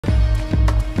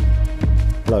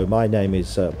Hello, my name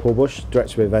is Paul Bush,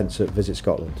 Director of Events at Visit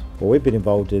Scotland. Well, we've been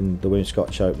involved in the Women's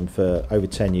Scottish Open for over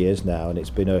 10 years now, and it's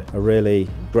been a really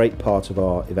great part of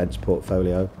our events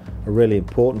portfolio, a really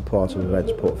important part of the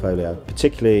events portfolio,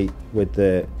 particularly with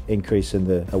the increase in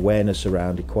the awareness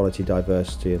around equality,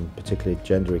 diversity and particularly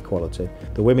gender equality.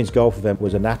 The women's golf event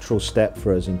was a natural step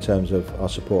for us in terms of our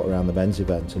support around the men's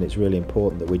event, and it's really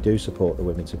important that we do support the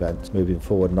women's event moving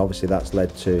forward, and obviously that's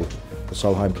led to the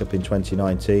Solheim Cup in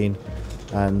 2019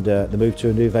 and the move to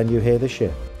a new venue here this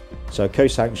year. So a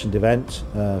co-sanctioned event,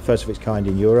 first of its kind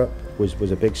in Europe,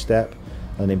 was a big step,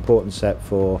 an important step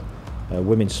for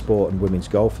women's sport and women's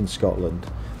golf in Scotland.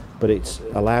 But it's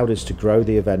allowed us to grow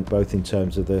the event both in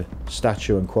terms of the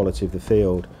stature and quality of the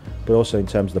field, but also in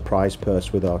terms of the prize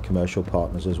purse with our commercial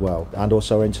partners as well, and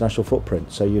also our international footprint.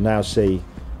 So you now see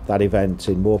that event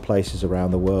in more places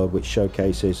around the world, which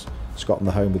showcases Scotland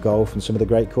the home of golf and some of the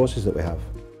great courses that we have.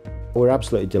 We're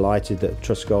absolutely delighted that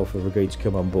Trust Golf have agreed to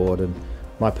come on board, and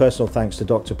my personal thanks to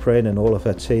Dr. Prynne and all of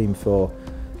her team for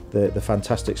the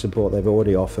fantastic support they've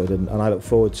already offered, and I look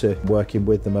forward to working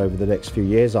with them over the next few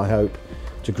years, I hope,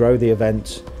 to grow the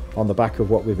event on the back of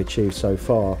what we've achieved so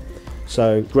far.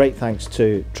 So great thanks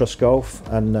to Trust Golf,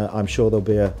 and I'm sure they'll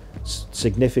be a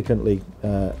significantly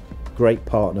great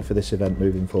partner for this event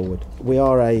moving forward. We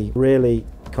are a really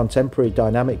contemporary,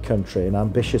 dynamic country, an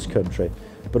ambitious country,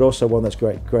 but also one that's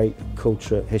great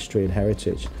culture, history and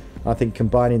heritage. I think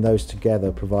combining those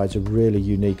together provides a really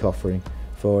unique offering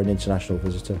for an international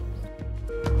visitor.